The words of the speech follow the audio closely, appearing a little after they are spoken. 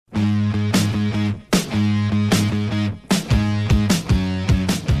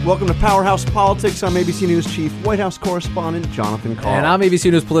Welcome to Powerhouse Politics. I'm ABC News Chief White House Correspondent Jonathan Carl. And I'm ABC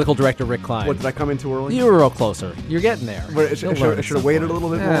News Political Director Rick Klein. What, did I come in too early? You were real closer. You're getting there. I should have waited a little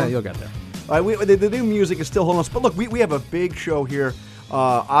bit more. Yeah, you'll get there. The new music is still holding us. But look, we have a big show here.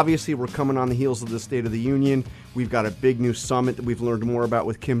 Obviously, we're coming on the heels of the State of the Union. We've got a big new summit that we've learned more about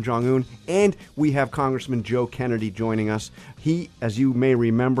with Kim Jong-un. And we have Congressman Joe Kennedy joining us. He, as you may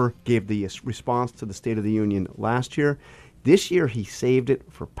remember, gave the response to the State of the Union last year. This year, he saved it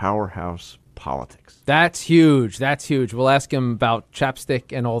for Powerhouse Politics. That's huge. That's huge. We'll ask him about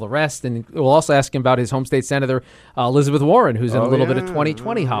chapstick and all the rest. And we'll also ask him about his home state senator, Elizabeth Warren, who's in a little bit of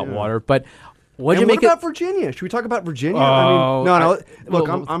 2020 hot water. But what about Virginia? Should we talk about Virginia? No. Look,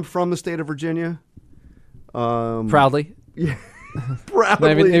 I'm from the state of Virginia. Proudly. Yeah.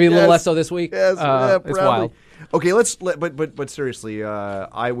 Proudly. Maybe a little less so this week. Yes, it's wild. Okay, but seriously,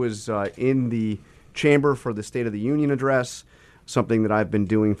 I was in the chamber for the State of the Union address, something that I've been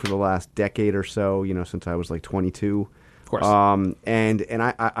doing for the last decade or so, since I was like 22. Of course. And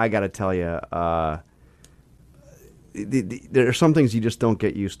I got to tell you, there are some things you just don't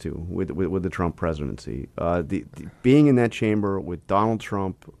get used to with the Trump presidency. Being in that chamber with Donald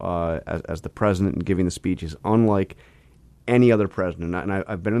Trump as the president and giving the speech is unlike any other president. And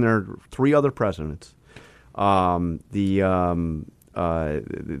I've been in there 3 other presidents. The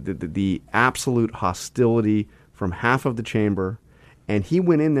absolute hostility from half of the chamber, and he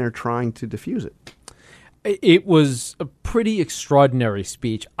went in there trying to diffuse it. It was a pretty extraordinary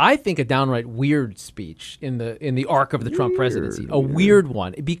speech. I think a downright weird speech in the arc of the Trump presidency. A weird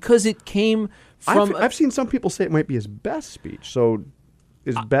one because it came from. I've seen some people say it might be his best speech. So,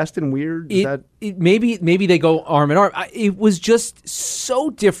 is best and weird? Maybe they go arm in arm. It was just so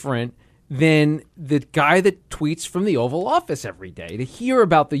different than the guy that tweets from the Oval Office every day. To hear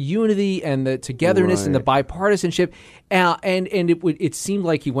about the unity and the togetherness and the bipartisanship, and it seemed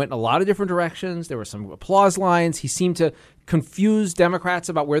like he went in a lot of different directions. There were some applause lines. He seemed to confuse Democrats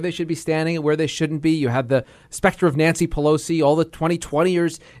about where they should be standing and where they shouldn't be. You had the specter of Nancy Pelosi, all the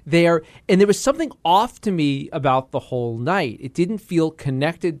 2020ers there, and there was something off to me about the whole night. It didn't feel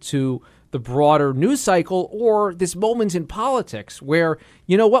connected to the broader news cycle or this moment in politics where,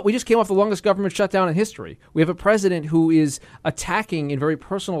 you know what, we just came off the longest government shutdown in history. We have a president who is attacking in very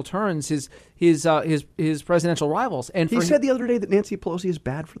personal terms his presidential rivals. And he said the other day that Nancy Pelosi is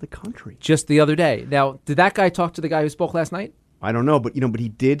bad for the country. Just the other day. Now, did that guy talk to the guy who spoke last night? I don't know, but he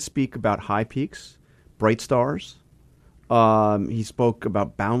did speak about high peaks, bright stars. He spoke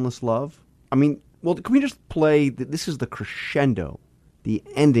about boundless love. Can we just play? This is the crescendo. The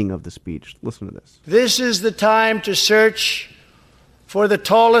ending of the speech. Listen to this. This is the time to search for the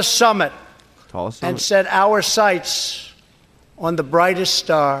tallest summit. And set our sights on the brightest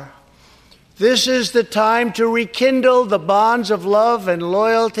star. This is the time to rekindle the bonds of love and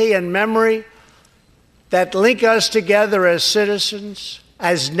loyalty and memory that link us together as citizens,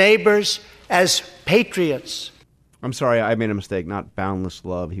 as neighbors, as patriots. I'm sorry, I made a mistake. Not boundless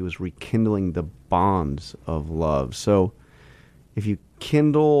love. He was rekindling the bonds of love. So if you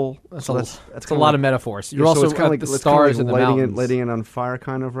kindle, that's a lot of metaphors. You're also kind of the stars and the mountains, lighting it on fire,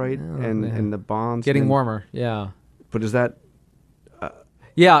 kind of, right? And the bonds getting warmer. Yeah, but is that?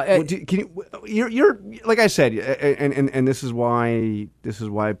 Yeah. Can you're like I said, and this is why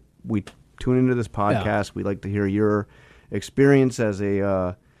we tune into this podcast. Yeah. We like to hear your experience as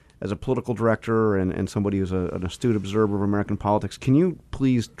a political director and somebody who's an astute observer of American politics. Can you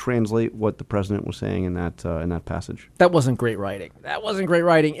please translate what the president was saying in that passage? That wasn't great writing.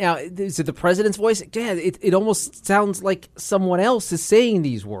 Now, is it the president's voice? Yeah, it almost sounds like someone else is saying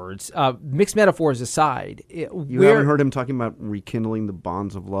these words. Mixed metaphors aside. You haven't heard him talking about rekindling the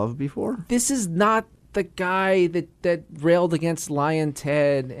bonds of love before? This is not the guy that railed against Lion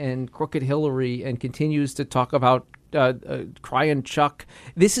Ted and Crooked Hillary and continues to talk about crying Chuck.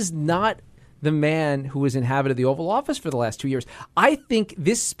 This is not the man who has inhabited the Oval Office for the last 2 years. I think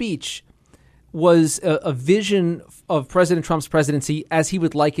this speech was a vision of President Trump's presidency as he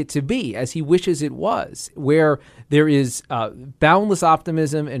would like it to be, as he wishes it was, where there is boundless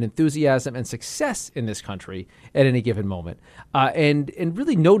optimism and enthusiasm and success in this country at any given moment. And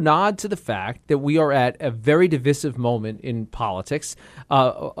really no nod to the fact that we are at a very divisive moment in politics,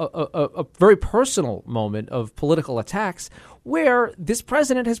 a very personal moment of political attacks, where this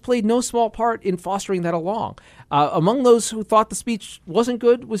president has played no small part in fostering that along. Among those who thought the speech wasn't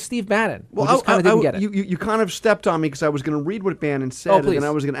good was Steve Bannon, who just kind of didn't get it. You kind of stepped on me because I was going to read what Bannon said, and then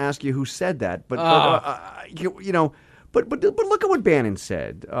I was going to ask you who said that. But look at what Bannon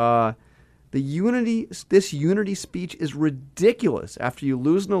said. This unity speech is ridiculous. After you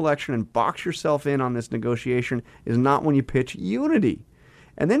lose an election and box yourself in on this negotiation is not when you pitch unity.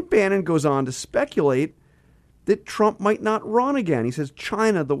 And then Bannon goes on to speculate that Trump might not run again. He says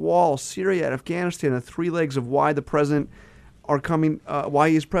China, the wall, Syria, Afghanistan, the three legs of why the president why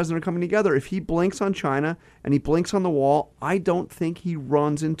his president are coming together. If he blinks on China and he blinks on the wall, I don't think he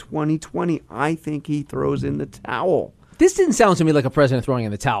runs in 2020. I think he throws in the towel. This didn't sound to me like a president throwing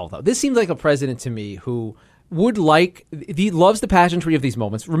in the towel, though. This seems like a president to me who he loves the pageantry of these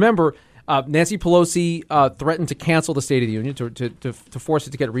moments. Remember, Nancy Pelosi threatened to cancel the State of the Union, to force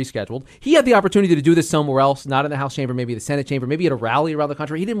it to get rescheduled. He had the opportunity to do this somewhere else, not in the House chamber, maybe the Senate chamber, maybe at a rally around the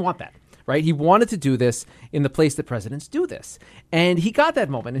country. He didn't want that, right? He wanted to do this in the place that presidents do this. And he got that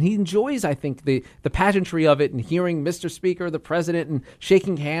moment, and he enjoys, I think, the pageantry of it and hearing Mr. Speaker, the president, and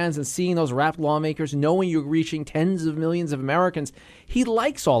shaking hands and seeing those rapt lawmakers, knowing you're reaching tens of millions of Americans. He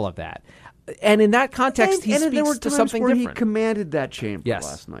likes all of that. And in that context, he speaks there were to times something where different. He commanded that chamber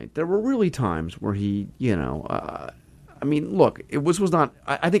last night. There were really times where he, I mean, look, it was not.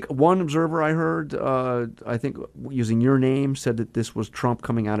 I think one observer I heard, I think using your name, said that this was Trump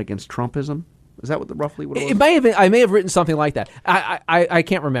coming out against Trumpism. Is that roughly what it was? It may have been. I may have written something like that. I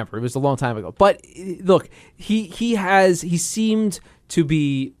can't remember. It was a long time ago. But look, he seemed to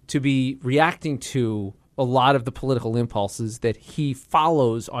be reacting to a lot of the political impulses that he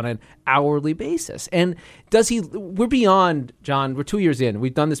follows on an hourly basis. And we're beyond, John, we're 2 years in.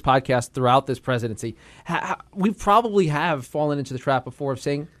 We've done this podcast throughout this presidency. We probably have fallen into the trap before of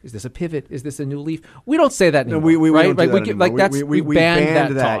saying, is this a pivot? Is this a new leaf? We don't say that anymore. We right? don't do that anymore. We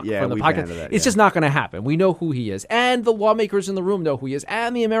banned that talk from the podcast. It's just not going to happen. We know who he is. And the lawmakers in the room know who he is.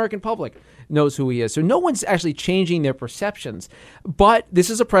 And the American public knows who he is. So no one's actually changing their perceptions. But this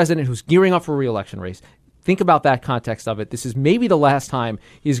is a president who's gearing up for a re-election race. Think about that context of it. This is maybe the last time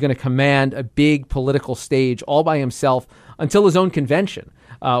he's going to command a big political stage all by himself until his own convention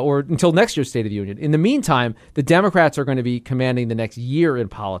or until next year's State of the Union. In the meantime, the Democrats are going to be commanding the next year in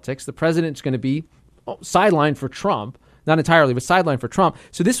politics. The president's going to be sidelined for Trump. Not entirely, but sidelined for Trump.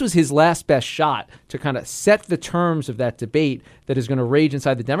 So this was his last best shot to kind of set the terms of that debate that is going to rage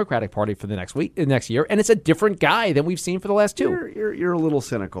inside the Democratic Party for the next year. And it's a different guy than we've seen for the last two. You're a little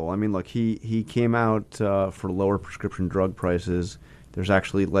cynical. I mean, look, he came out for lower prescription drug prices. There's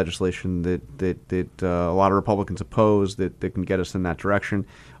actually legislation that a lot of Republicans oppose that can get us in that direction.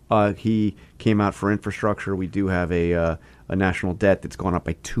 He came out for infrastructure. We do have a national debt that's gone up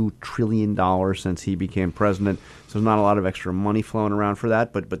by $2 trillion since he became president. So there's not a lot of extra money flowing around for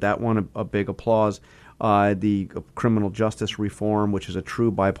that, but that won a big applause. The criminal justice reform, which is a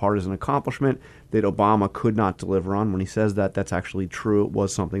true bipartisan accomplishment that Obama could not deliver on. When he says that, that's actually true. It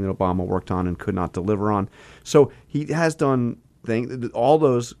was something that Obama worked on and could not deliver on. So he has done all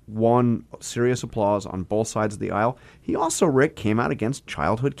those won serious applause on both sides of the aisle. He also, Rick, came out against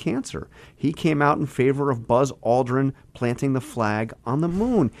childhood cancer. He came out in favor of Buzz Aldrin planting the flag on the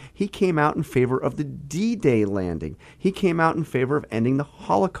moon. He came out in favor of the D-Day landing. He came out in favor of ending the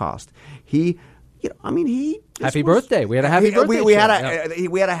Holocaust. Happy birthday. We had a happy birthday. We had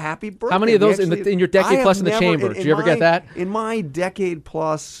a happy birthday. How many of those in your decade plus in the chamber? Did you ever get that? In my decade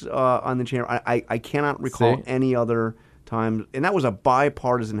plus on the chamber, I cannot recall any other time, and that was a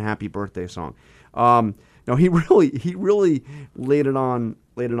bipartisan happy birthday song. No, he really laid it on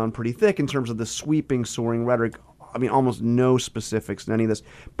pretty thick in terms of the sweeping, soaring rhetoric. I mean, almost no specifics in any of this,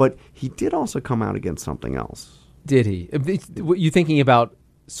 but he did also come out against something else. Did he? You thinking about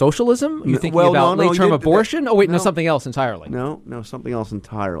socialism? You thinking about late-term abortion? Something else entirely. No, something else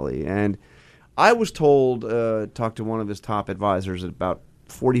entirely. And I was told, talked to one of his top advisors about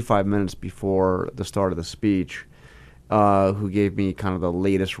 45 minutes before the start of the speech, who gave me kind of the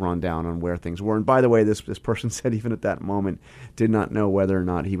latest rundown on where things were. And by the way, this person said even at that moment did not know whether or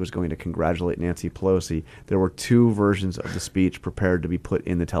not he was going to congratulate Nancy Pelosi. There were two versions of the speech prepared to be put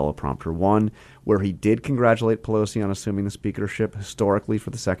in the teleprompter. One where he did congratulate Pelosi on assuming the speakership historically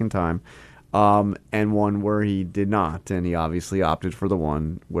for the second time, and one where he did not. And he obviously opted for the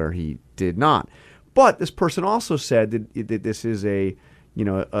one where he did not. But this person also said that this is a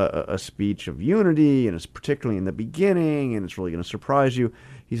speech of unity, and it's particularly in the beginning, and it's really going to surprise you.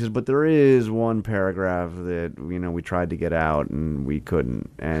 He says, but there is one paragraph that, we tried to get out and we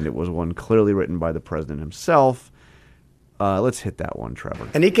couldn't, and it was one clearly written by the president himself. Let's hit that one, Trevor.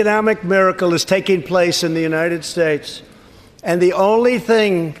 An economic miracle is taking place in the United States, and the only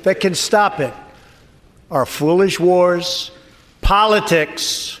thing that can stop it are foolish wars,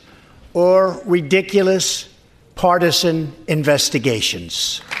 politics, or ridiculous partisan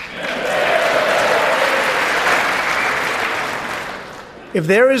investigations. If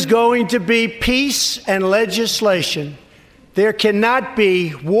there is going to be peace and legislation, there cannot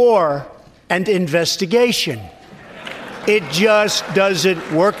be war and investigation. It just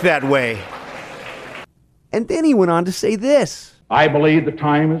doesn't work that way. And then he went on to say this. I believe the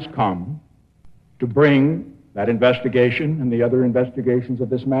time has come to bring that investigation and the other investigations of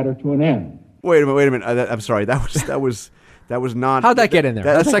this matter to an end. Wait a minute. I'm sorry. That was not. How'd that get in there?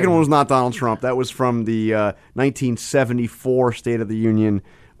 That second one was not Donald Trump. That was from the 1974 State of the Union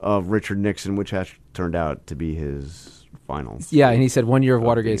of Richard Nixon, which has turned out to be his final. Yeah, and he said 1 year of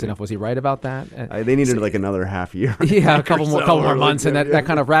Watergate is enough. Was he right about that? They needed like another half year. Yeah, a couple more months, and that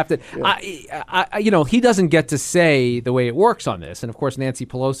kind of wrapped it. Yeah. He doesn't get to say the way it works on this, and of course Nancy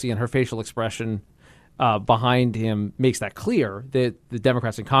Pelosi and her facial expression behind him makes that clear that the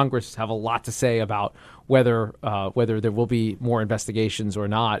Democrats in Congress have a lot to say about whether there will be more investigations or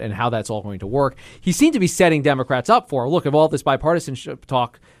not and how that's all going to work. He seemed to be setting Democrats up for, look, if all this bipartisanship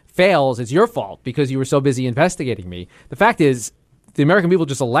talk fails, it's your fault because you were so busy investigating me. The fact is, the American people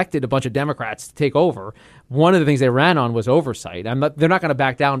just elected a bunch of Democrats to take over. One of the things they ran on was oversight. They're not going to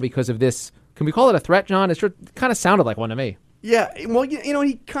back down because of this. Can we call it a threat, John? It sure kind of sounded like one to me. Yeah, well,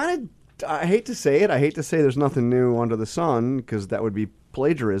 he kind of, I hate to say it. I hate to say there's nothing new under the sun because that would be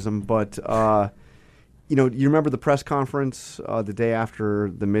plagiarism. But, you remember the press conference the day after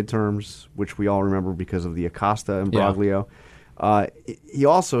the midterms, which we all remember because of the Acosta imbroglio. Yeah. He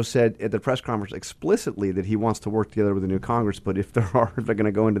also said at the press conference explicitly that he wants to work together with the new Congress, but if they're going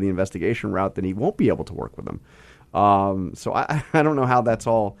to go into the investigation route, then he won't be able to work with them. So I don't know how that's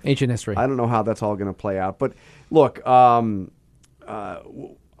all ancient history. I don't know how that's all going to play out. But look, I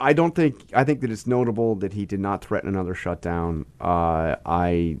think that it's notable that he did not threaten another shutdown.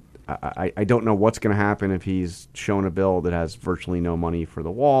 I don't know what's going to happen if he's shown a bill that has virtually no money for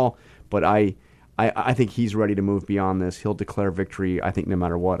the wall, but I think he's ready to move beyond this. He'll declare victory, I think, no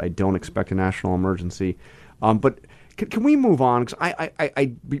matter what. I don't expect a national emergency. But can we move on?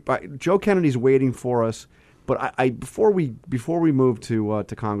 Because Joe Kennedy's waiting for us. But before we move to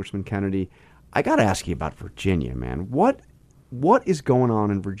Congressman Kennedy, I got to ask you about Virginia, man. What is going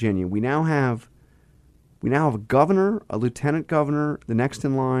on in Virginia? We now have a governor, a lieutenant governor, the next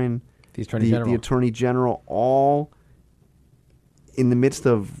in line, the attorney general, all in the midst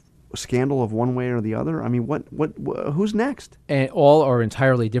of a scandal of one way or the other. I mean, who's next? And all are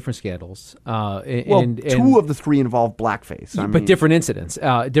entirely different scandals. Two of the three involve blackface. But different incidents,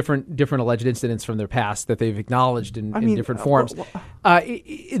 different alleged incidents from their past that they've acknowledged in different forms.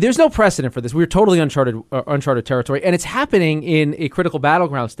 There's no precedent for this. We're totally uncharted territory, and it's happening in a critical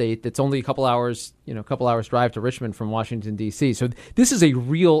battleground state that's only a couple hours drive to Richmond from Washington D.C. So this is a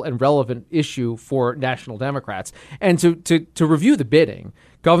real and relevant issue for national Democrats. And to review the bidding,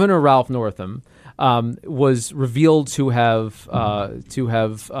 Governor Ralph Northam was revealed to have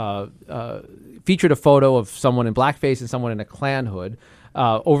featured a photo of someone in blackface and someone in a Klan hood.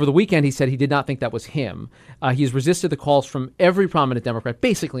 Over the weekend, he said he did not think that was him. He has resisted the calls from every prominent Democrat,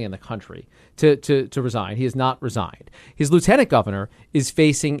 basically in the country, to resign. He has not resigned. His lieutenant governor is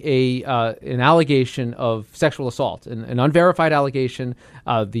facing an allegation of sexual assault, an unverified allegation.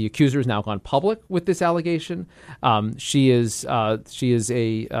 The accuser has now gone public with this allegation. She is an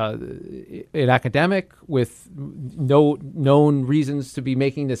academic with no known reasons to be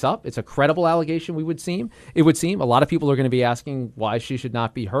making this up. It's a credible allegation. It would seem a lot of people are going to be asking why she should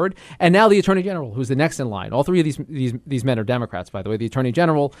not be heard. And now the attorney general, who's the next in line. All three of these men are Democrats, by the way. The attorney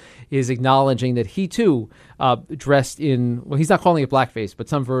general is acknowledging that he too dressed in, well, he's not calling it blackface, but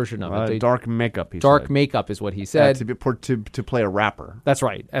some version of it. Dark makeup. Dark makeup is what he said. To play a rapper. That's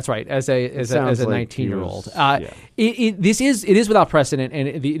right. As a 19-year-old. It is without precedent, and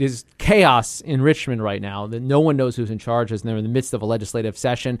it is chaos in Richmond right now. That no one knows who's in charge, as they're in the midst of a legislative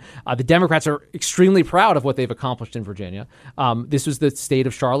session. The Democrats are extremely proud of what they've accomplished in Virginia. This was the state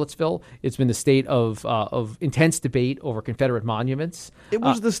of Charlottesville. It's been the state of intense debate over Confederate monuments. It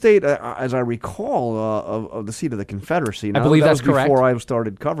was the state, as I recall, of the seat of the Confederacy. Now, I believe that that's was correct. Before I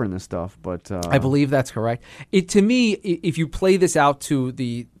started covering this stuff, but I believe that's correct. To me, if you play this out to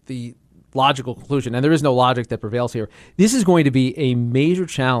the logical conclusion, and there is no logic that prevails here, this is going to be a major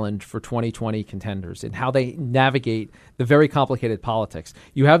challenge for 2020 contenders in how they navigate the very complicated politics.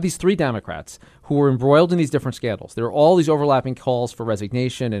 You have these three Democrats who are embroiled in these different scandals. There are all these overlapping calls for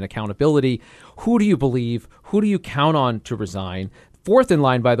resignation and accountability. Who do you believe? Who do you count on to resign? Fourth in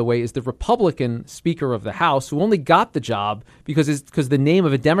line, by the way, is the Republican Speaker of the House, who only got the job because the name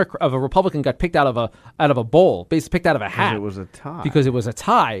of a Republican got picked out of a bowl, basically picked out of a hat. Because it was a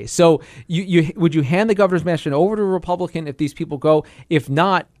tie. So would you hand the governor's mansion over to a Republican if these people go? If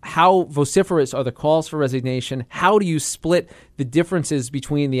not, how vociferous are the calls for resignation? How do you split the differences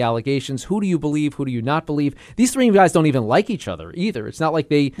between the allegations. Who do you believe? Who do you not believe? These three guys don't even like each other either. It's not like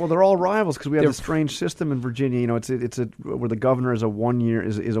they. Well, they're all rivals because we have this strange system in Virginia. You know, it's where the governor is a 1 year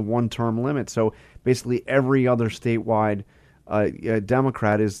is a 1-term limit. So basically, every other statewide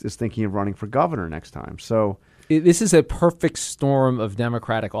Democrat is thinking of running for governor next time. So. This is a perfect storm of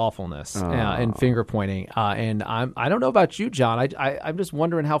Democratic awfulness and finger pointing. And I don't know about you, John. I'm just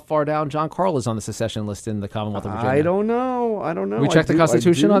wondering how far down John Karl is on the secession list in the Commonwealth of Virginia. I don't know. We checked the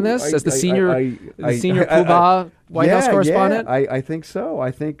Constitution on this as the senior Poobah White House correspondent. Yeah, I think so.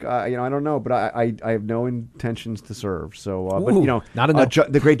 I think I don't know, but I have no intentions to serve. So, but not enough.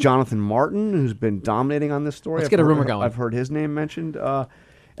 The great Jonathan Martin, who's been dominating on this story. Let's get a rumor going. I've heard his name mentioned.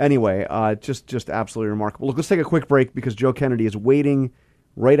 Anyway, just absolutely remarkable. Look, let's take a quick break because Joe Kennedy is waiting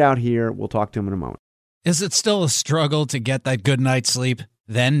right out here. We'll talk to him in a moment. Is it still a struggle to get that good night's sleep?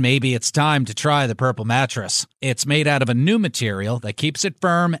 Then maybe it's time to try the Purple mattress. It's made out of a new material that keeps it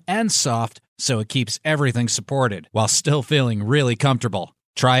firm and soft, so it keeps everything supported while still feeling really comfortable.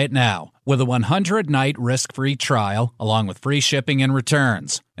 Try it now with a 100-night risk-free trial along with free shipping and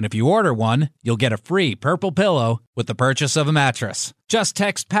returns. And if you order one, you'll get a free Purple pillow with the purchase of a mattress. Just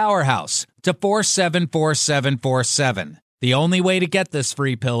text Powerhouse to 474747. The only way to get this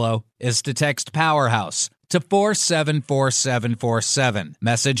free pillow is to text Powerhouse to 474747.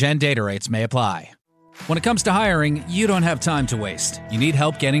 Message and data rates may apply. When it comes to hiring, you don't have time to waste. You need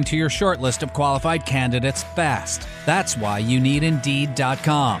help getting to your short list of qualified candidates fast. That's why you need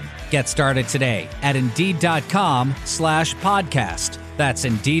Indeed.com. Get started today at Indeed.com/podcast. That's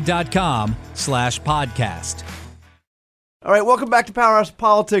Indeed.com/podcast. All right, welcome back to Powerhouse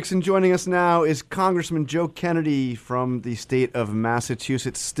Politics, and joining us now is Congressman Joe Kennedy from the state of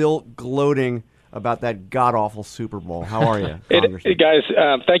Massachusetts, still gloating about that god-awful Super Bowl. How are you, Congressman? Guys,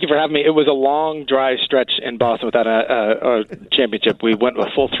 thank you for having me. It was a long, dry stretch in Boston without a championship. We went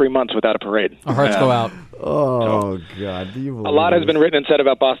a full 3 months without a parade. Our hearts go out. Oh, God. Do you believe a lot has this? been written and said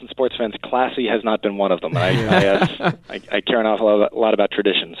about Boston sports fans. Classy has not been one of them. I care an awful lot about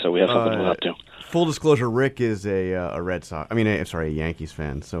tradition, so we have something to live up to. Full disclosure, Rick is a Red Sox. I mean, a Yankees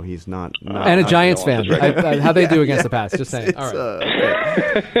fan. So he's not and a Giants fan. How they do against the Pats? Just saying. All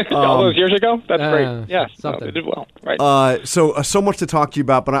right. All those years ago. That's great. Yeah, something. They did well. Right. So much to talk to you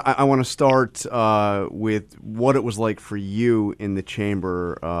about, but I want to start with what it was like for you in the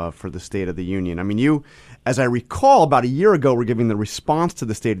chamber for the State of the Union. I mean, you, as I recall, about a year ago, were giving the response to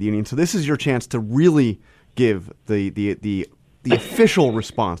the State of the Union. So this is your chance to really give the official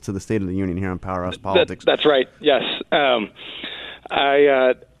response to the State of the Union here on Powerhouse Politics. That's right. Yes. I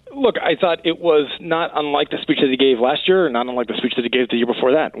thought it was not unlike the speech that he gave last year, not unlike the speech that he gave the year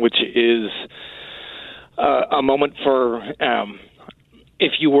before that, which is a moment for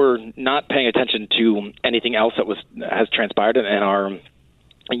if you were not paying attention to anything else that has transpired in our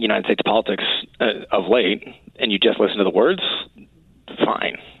United States politics of late, and you just listen to the words,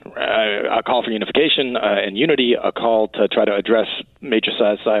 fine. A call for unification and unity, a call to try to address major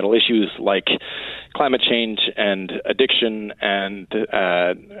societal issues like climate change and addiction and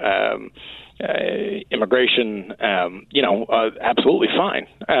immigration, absolutely fine.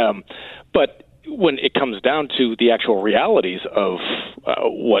 But when it comes down to the actual realities of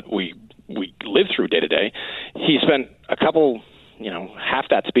what we live through day to day, he spent a couple, half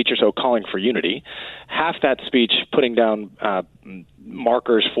that speech or so calling for unity, half that speech putting down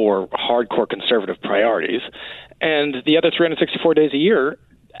markers for hardcore conservative priorities, and the other 364 days a year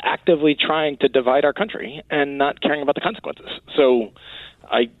actively trying to divide our country and not caring about the consequences. So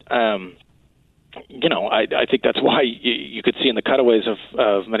I think that's why you could see in the cutaways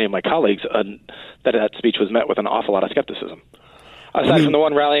of many of my colleagues that speech was met with an awful lot of skepticism. Aside from the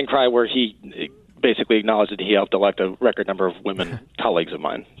one rallying cry where he basically acknowledged that he helped elect a record number of women colleagues of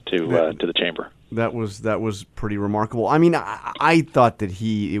mine to the chamber. That was pretty remarkable. I mean, I thought that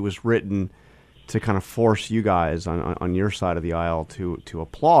it was written to kind of force you guys on your side of the aisle to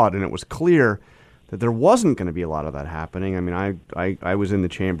applaud, and it was clear that there wasn't going to be a lot of that happening. I mean, I was in the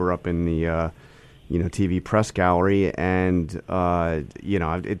chamber up in the TV press gallery, and I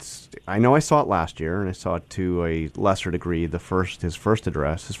know I saw it last year, and I saw it to a lesser degree his first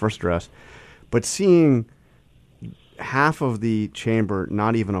address. But seeing half of the chamber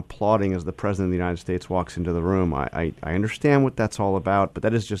not even applauding as the President of the United States walks into the room, I understand what that's all about, but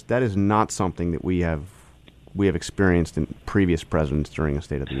that is not something that we have experienced in previous presidents during a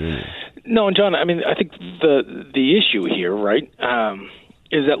State of the Union. No, and John, I mean, I think the issue here, right,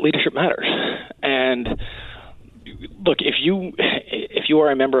 is that leadership matters. And look, if you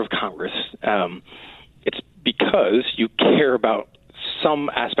are a member of Congress, it's because you care about some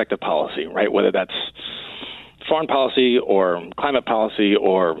aspect of policy, right? Whether that's foreign policy or climate policy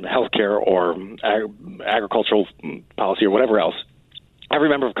or healthcare or agricultural policy or whatever else. Every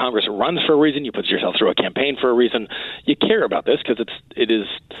member of Congress runs for a reason. You put yourself through a campaign for a reason. You care about this because it is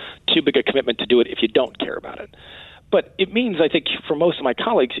too big a commitment to do it if you don't care about it. But it means, I think, for most of my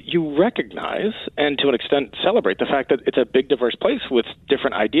colleagues, you recognize and to an extent celebrate the fact that it's a big, diverse place with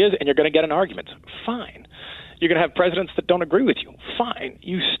different ideas, and you're going to get in arguments. Fine. You're going to have presidents that don't agree with you. Fine.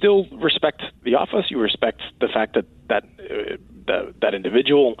 You still respect the office. You respect the fact that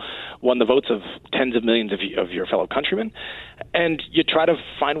individual won the votes of tens of millions of your fellow countrymen, and you try to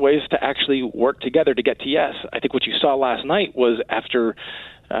find ways to actually work together to get to yes. I think what you saw last night was after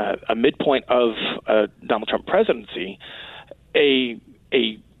a midpoint of Donald Trump presidency, a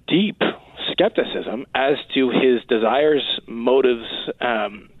deep skepticism as to his desires, motives,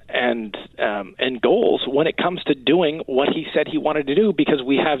 and goals when it comes to doing what he said he wanted to do, because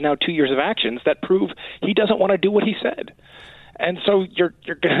we have now 2 years of actions that prove he doesn't want to do what he said. And so you're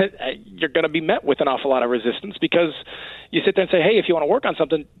gonna be met with an awful lot of resistance because you sit there and say, hey, if you want to work on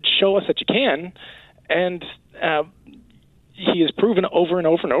something, show us that you can. And he has proven over and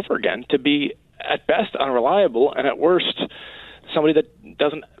over and over again to be at best unreliable and at worst somebody that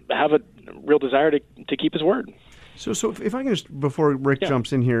doesn't have a real desire to keep his word. So if I can just, before Rick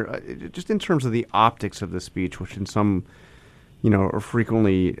jumps in here, just in terms of the optics of the speech, which in some, are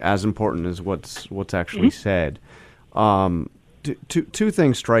frequently as important as what's actually said. Two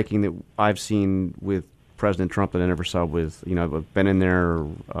things striking that I've seen with President Trump that I never saw with, I've been in there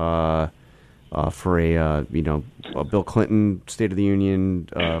for a Bill Clinton State of the Union,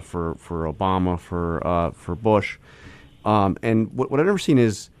 for Obama, for Bush, and what I've never seen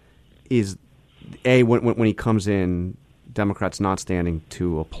is when he comes in, Democrats not standing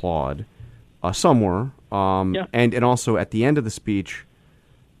to applaud, somewhere, and also at the end of the speech,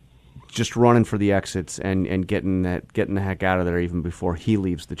 just running for the exits and getting the heck out of there even before he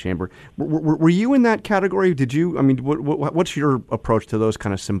leaves the chamber. Were you in that category? Did you? I mean, what's your approach to those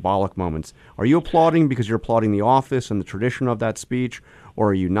kind of symbolic moments? Are you applauding because you're applauding the office and the tradition of that speech,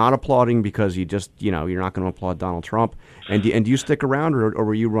 or are you not applauding because you just you're not going to applaud Donald Trump? And do you stick around, or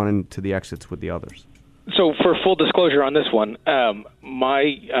were you running to the exits with the others? So for full disclosure on this one,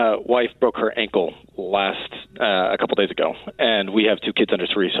 my wife broke her ankle a couple days ago, and we have 2 kids under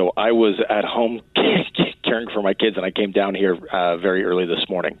 3. So I was at home caring for my kids, and I came down here very early this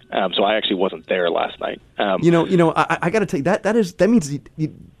morning. So I actually wasn't there last night. I got to tell you that means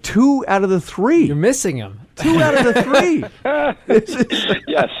 2 out of the 3. You're missing them. 2 out of the 3.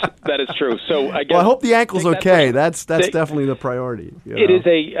 Yes, that is true. So I guess. Well, I hope the ankle's okay. That's definitely the priority. It is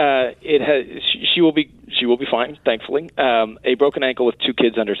she will be fine, thankfully. A broken ankle with 2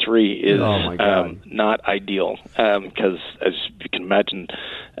 kids under 3 is not ideal because, as you can imagine,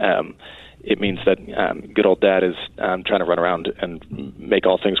 it means that good old dad is trying to run around and make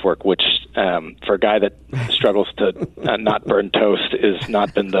all things work, which for a guy that struggles to not burn toast has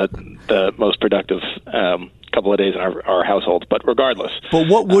not been the most productive couple of days in our household. But regardless. But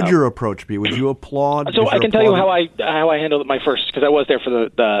what would your approach be? Would you applaud? So I can tell you how I handled it my first, because I was there for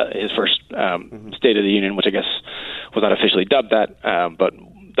his first State of the Union, which I guess was not officially dubbed that, but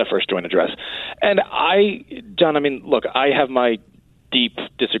the first joint address. And John, I mean, look, I have my deep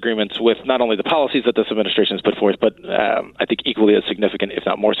disagreements with not only the policies that this administration has put forth, but I think equally as significant, if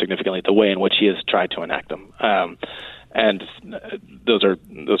not more significantly, the way in which he has tried to enact them. And those are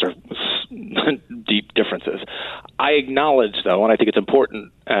deep differences. I acknowledge, though, and I think it's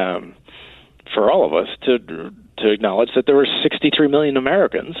important for all of us to acknowledge that there were 63 million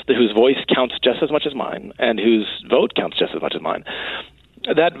Americans whose voice counts just as much as mine and whose vote counts just as much as mine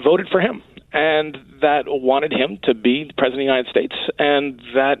that voted for him and that wanted him to be the president of the United States and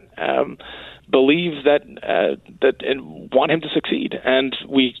that believe that and want him to succeed. And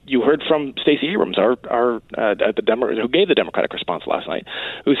you heard from Stacey Abrams, who gave the Democratic response last night,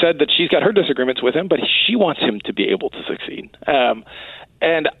 who said that she's got her disagreements with him, but she wants him to be able to succeed.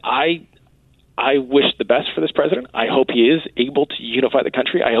 And I wish the best for this president. I hope he is able to unify the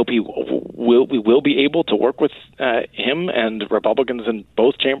country. I hope we will be able to work with him and Republicans in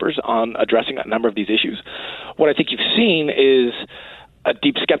both chambers on addressing a number of these issues. What I think you've seen is a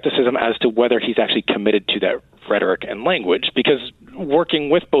deep skepticism as to whether he's actually committed to that rhetoric and language, because working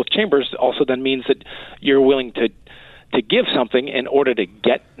with both chambers also then means that you're willing to give something in order to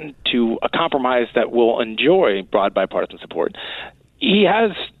get to a compromise that will enjoy broad bipartisan support. He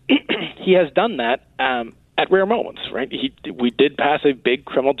has done that at rare moments, right? We did pass a big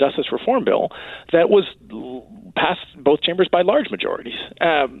criminal justice reform bill that was passed both chambers by large majorities,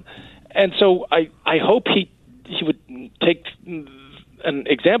 and so I hope he would take an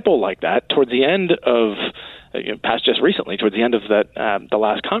example like that towards the end of passed just recently towards the end of the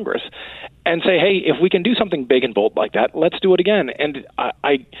last Congress, and say, hey, if we can do something big and bold like that, let's do it again. And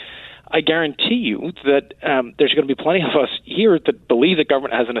I guarantee you that there's going to be plenty of us here that believe that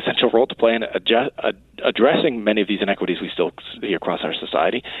government has an essential role to play in addressing many of these inequities we still see across our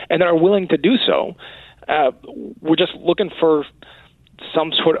society, and that are willing to do so. We're just looking for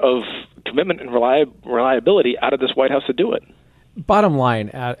some sort of commitment and reliability out of this White House to do it. Bottom line,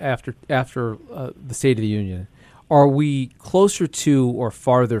 after the State of the Union, are we closer to or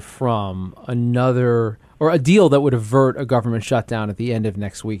farther from another or a deal that would avert a government shutdown at the end of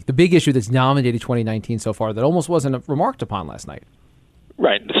next week? The big issue that's dominated 2019 so far that almost wasn't remarked upon last night.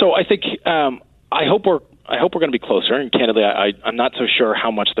 Right. So I think I hope we're going to be closer. And candidly, I'm not so sure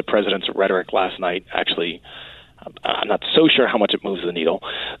how much the president's rhetoric last night actually. I'm not so sure how much it moves the needle.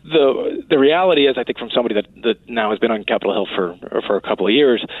 The reality is, I think, from somebody that now has been on Capitol Hill for a couple of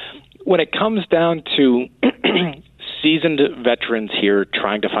years, when it comes down to seasoned veterans here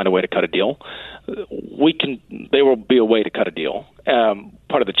trying to find a way to cut a deal, there will be a way to cut a deal.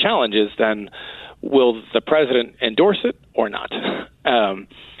 Part of the challenge is then, will the president endorse it or not?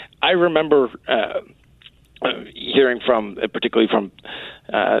 I remember hearing particularly from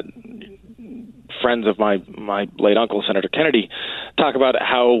friends of my late uncle, Senator Kennedy, talk about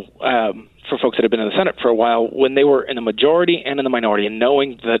how for folks that have been in the Senate for a while, when they were in the majority and in the minority, and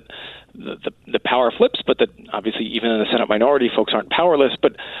knowing that the power flips, but that obviously even in the Senate minority, folks aren't powerless,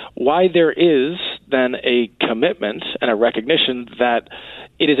 but why there is then a commitment and a recognition that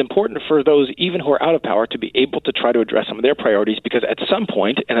it is important for those even who are out of power to be able to try to address some of their priorities, because at some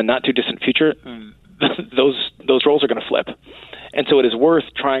point in a not too distant future, those roles are going to flip. And so it is worth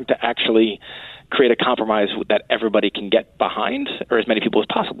trying to actually create a compromise that everybody can get behind, or as many people as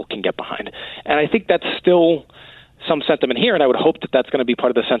possible can get behind. And I think that's still some sentiment here, and I would hope that that's going to be part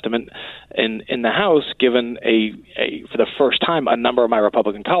of the sentiment in the House, given for the first time, a number of my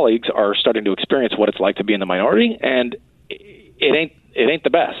Republican colleagues are starting to experience what it's like to be in the minority, and it ain't the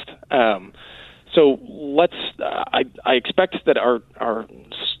best. So let's. I expect that our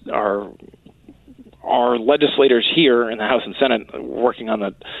legislators here in the House and Senate working on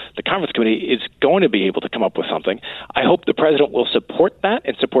the conference committee is going to be able to come up with something. I hope the president will support that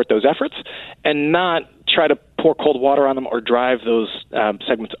and support those efforts and not try to pour cold water on them or drive those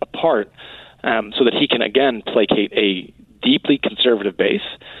segments apart so that he can, again, placate a deeply conservative base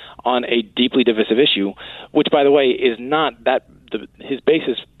on a deeply divisive issue, which, by the way, is not that his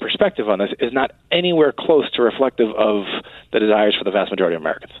base's perspective on this is not anywhere close to reflective of the desires for the vast majority of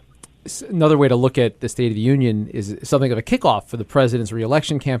Americans. Another way to look at the State of the Union is something of a kickoff for the president's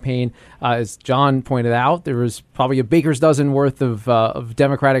reelection campaign. As John pointed out, there was probably a baker's dozen worth of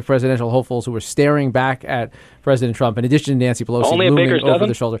Democratic presidential hopefuls who were staring back at President Trump, in addition to Nancy Pelosi looming over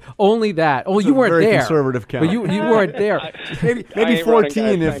the shoulder. Only that. Oh, you weren't there. Very conservative count. But you weren't there. maybe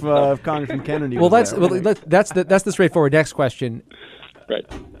 14 if Congressman Kennedy was there. That's the straightforward next question. Right.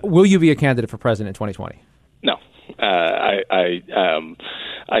 Will you be a candidate for president in 2020? No.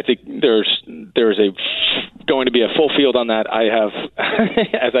 I think there's going to be a full field on that. I have,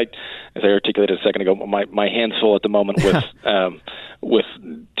 as I articulated a second ago, my hands full at the moment with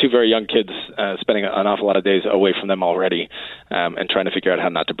two very young kids, spending an awful lot of days away from them already, and trying to figure out how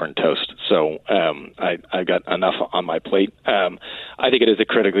not to burn toast. So I've got enough on my plate. I think it is a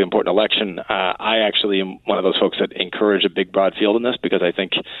critically important election. I actually am one of those folks that encourage a big, broad field in this, because I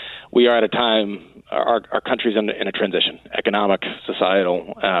think we are at a time. Our country's in a transition, economic,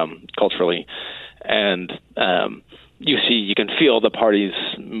 societal, culturally, and you can feel the parties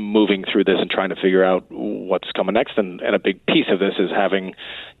moving through this and trying to figure out what's coming next. And a big piece of this is having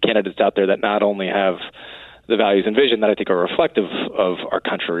candidates out there that not only have the values and vision that I think are reflective of our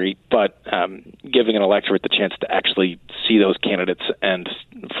country, but giving an electorate the chance to actually see those candidates and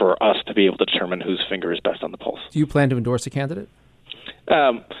for us to be able to determine whose finger is best on the pulse. Do you plan to endorse a candidate?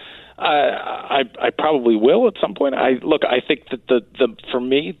 I probably will at some point. I think that for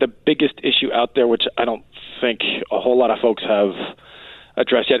me, the biggest issue out there, which I don't think a whole lot of folks have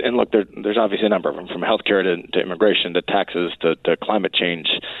addressed yet, and look, there's obviously a number of them, from healthcare to immigration to taxes to climate change.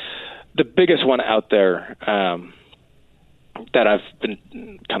 The biggest one out there that I've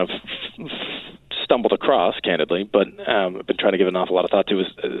been kind of stumbled across, candidly, but I've been trying to give an awful lot of thought to, is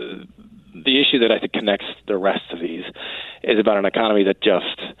the issue that I think connects the rest of these is about an economy that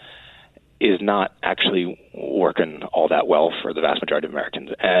just is not actually working all that well for the vast majority of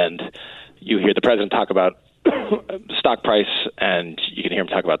Americans. And you hear the president talk about stock price, and you can hear him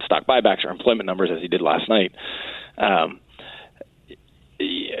talk about stock buybacks or employment numbers, as he did last night. I've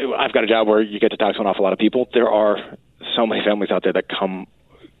got a job where you get to talk to an awful lot of people. There are so many families out there that come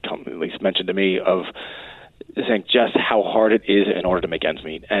at least mention to me of saying just how hard it is in order to make ends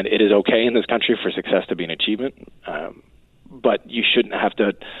meet. And it is okay in this country for success to be an achievement, but you shouldn't have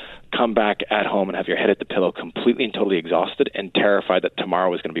to come back at home and have your head at the pillow completely and totally exhausted and terrified that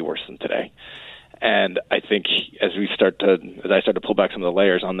tomorrow is going to be worse than today. And I think as I start to pull back some of the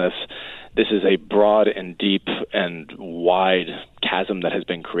layers on this, this is a broad and deep and wide chasm that has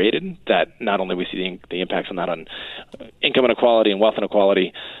been created, that not only we see the impacts on that on income inequality and wealth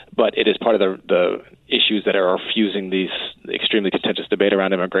inequality, but it is part of the issues that are fusing these extremely contentious debate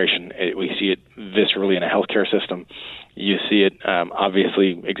around immigration. We see it viscerally in a healthcare system. You see it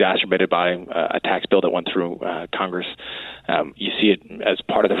obviously exacerbated by a tax bill that went through Congress. You see it as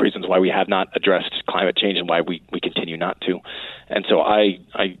part of the reasons why we have not addressed climate change and why we continue not to. And so I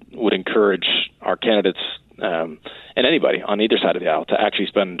would encourage our candidates and anybody on either side of the aisle to actually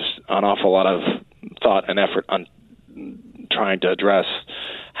spend an awful lot of thought and effort on trying to address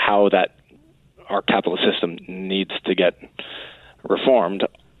how that our capitalist system needs to get reformed,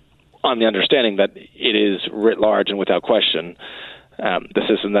 on the understanding that it is writ large and without question the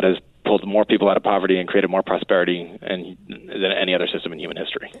system that has pulled more people out of poverty and created more prosperity than any other system in human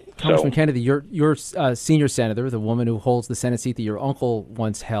history. Congressman Kennedy, your senior senator, the woman who holds the Senate seat that your uncle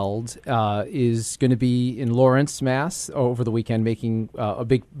once held, is going to be in Lawrence, Mass. over the weekend, making a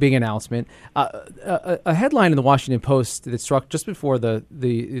big announcement. A headline in the Washington Post that struck just before the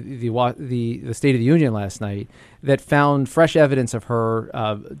State of the Union last night that found fresh evidence of her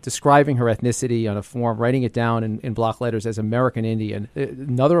describing her ethnicity on a form, writing it down in block letters as American Indian.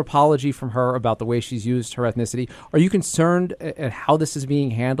 Another apology from her about the way she's used her ethnicity. Are you concerned at how this is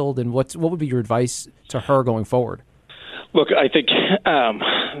being handled, and what would be your advice to her going forward? Look, I think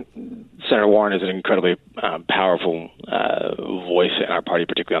Senator Warren is an incredibly powerful voice in our party,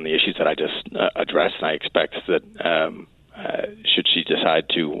 particularly on the issues that I just addressed, and I expect that should she decide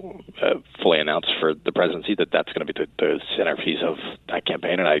to fully announce for the presidency, that's going to be the centerpiece of that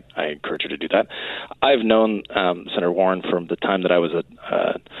campaign, and I encourage her to do that. I've known Senator Warren from the time that I was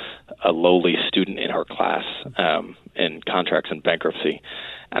a lowly student in her class in contracts and bankruptcy,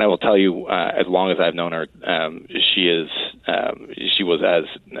 and I will tell you, as long as I've known her, she was as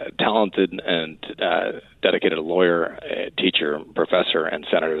talented and dedicated a lawyer, teacher, professor, and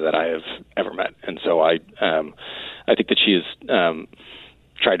senator that I have ever met, and so I think that she has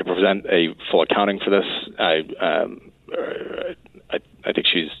tried to present a full accounting for this. I think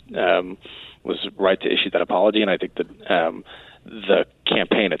she's was right to issue that apology, and I think that the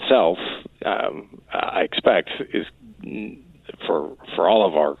campaign itself, I expect, is for all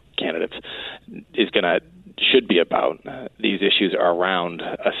of our candidates should be about these issues around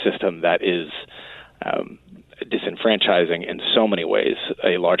a system that is disenfranchising in so many ways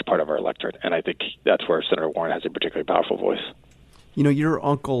a large part of our electorate, and I think that's where Senator Warren has a particularly powerful voice. You know, your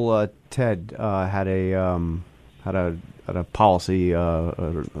uncle Ted had a policy,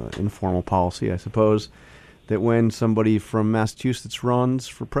 informal policy, I suppose, that when somebody from Massachusetts runs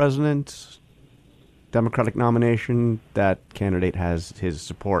for president, Democratic nomination, that candidate has his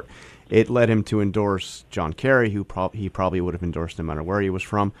support. It led him to endorse John Kerry, who he probably would have endorsed no matter where he was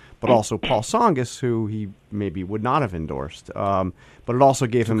from, but also Paul Tsongas, who he maybe would not have endorsed. But it also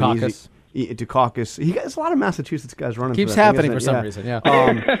gave him an easy... Dukakis. There's a lot of Massachusetts guys running. Keeps for that happening thing, for some reason, yeah.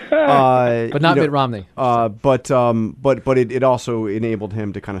 But not Mitt Romney. But it also enabled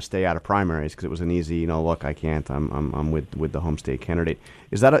him to kind of stay out of primaries because it was an easy, look, I can't. I'm with the home state candidate.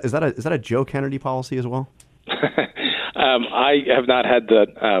 Is that a Joe Kennedy policy as well? I have not had the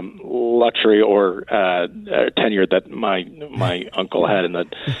luxury or tenure that my uncle had in the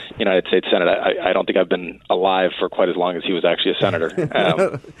United States Senate. I don't think I've been alive for quite as long as he was actually a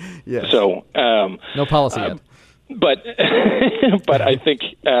senator. Yes. So no policy yet. But I think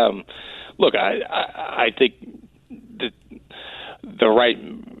look, I think the right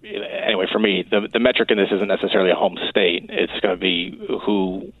anyway for me the metric in this isn't necessarily a home state. It's going to be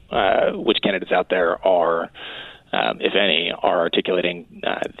which candidates out there are. If any, are articulating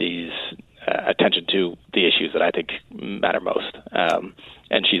these attention to the issues that I think matter most.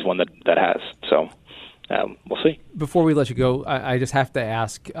 And she's one that has. So we'll see. Before we let you go, I just have to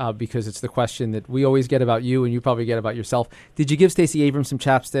ask, because it's the question that we always get about you and you probably get about yourself. Did you give Stacey Abrams some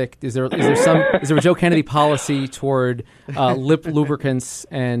chapstick? Is there a Joe Kennedy policy toward lip lubricants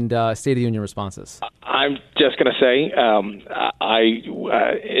and State of the Union responses? I'm just going to say I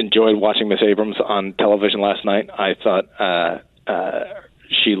enjoyed watching Miss Abrams on television last night. I thought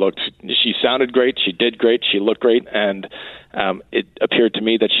she sounded great, she did great, she looked great, and it appeared to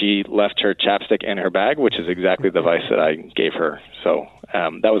me that she left her chapstick in her bag, which is exactly the advice that I gave her. So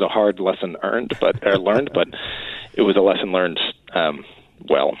that was a hard lesson learned, but it was a lesson learned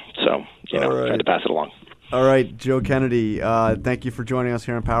well. So, right. Tried to pass it along. All right, Joe Kennedy, thank you for joining us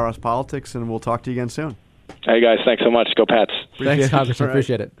here on Powerhouse Politics, and we'll talk to you again soon. Hey, guys, thanks so much. Go Pats. Thanks, Congressman.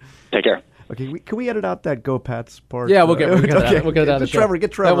 Appreciate it. Take care. Okay, can we edit out that Go Pats part? Yeah, we'll get it out. We'll get it out of the show.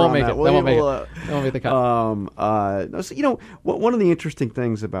 Get Trevor that won't on make that. it. That won't make it. That won't make the cut. So, one of the interesting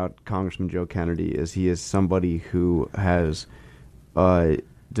things about Congressman Joe Kennedy is he is somebody who has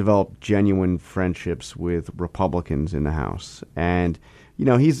developed genuine friendships with Republicans in the House, and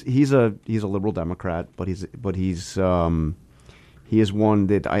he's a liberal Democrat, but he is one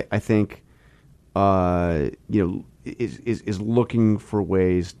that I think is looking for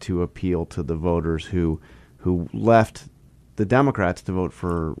ways to appeal to the voters who left the Democrats to vote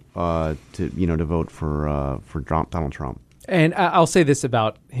for Donald Trump. And I'll say this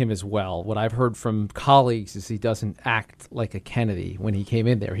about him as well. What I've heard from colleagues is he doesn't act like a Kennedy when he came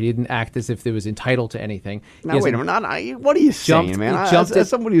in there. He didn't act as if he was entitled to anything. Now, wait a minute. What are you saying, man? As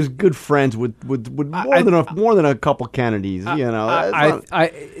somebody who's good friends with more than a couple Kennedys,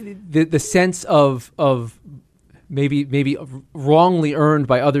 the sense of maybe wrongly earned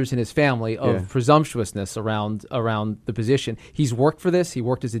by others in his family of presumptuousness around the position. He's worked for this. He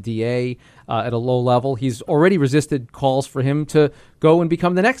worked as a DA at a low level. He's already resisted calls for him to go and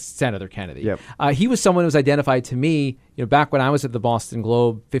become the next Senator Kennedy. Yep. He was someone who was identified to me, back when I was at the Boston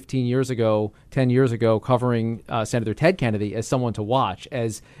Globe 10 years ago, covering Senator Ted Kennedy as someone to watch,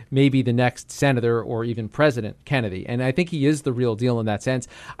 as maybe the next Senator or even President Kennedy. And I think he is the real deal in that sense.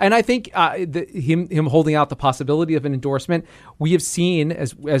 And I think him holding out the possibility of an endorsement, we have seen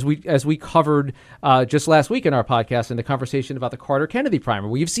as we covered just last week in our podcast in the conversation about the Carter Kennedy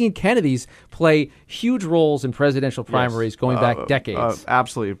primary. We've seen Kennedys play huge roles in presidential primaries going back decades.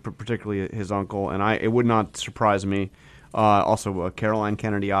 Absolutely, particularly his uncle, and it would not surprise me. Also, Caroline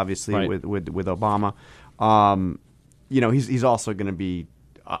Kennedy, obviously, right, with Obama. He's also going to be,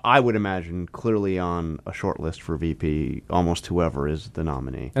 I would imagine, clearly on a short list for VP, almost whoever is the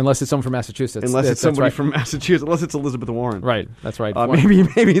nominee. Unless it's someone from Massachusetts. Unless it's somebody from Massachusetts. Unless it's Elizabeth Warren. Right, that's right.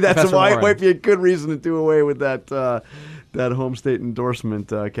 Maybe that's why it might be a good reason to do away with that home state endorsement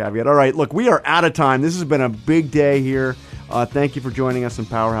caveat. All right, look, we are out of time. This has been a big day here. Thank you for joining us in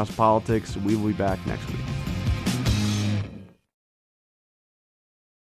Powerhouse Politics. We will be back next week.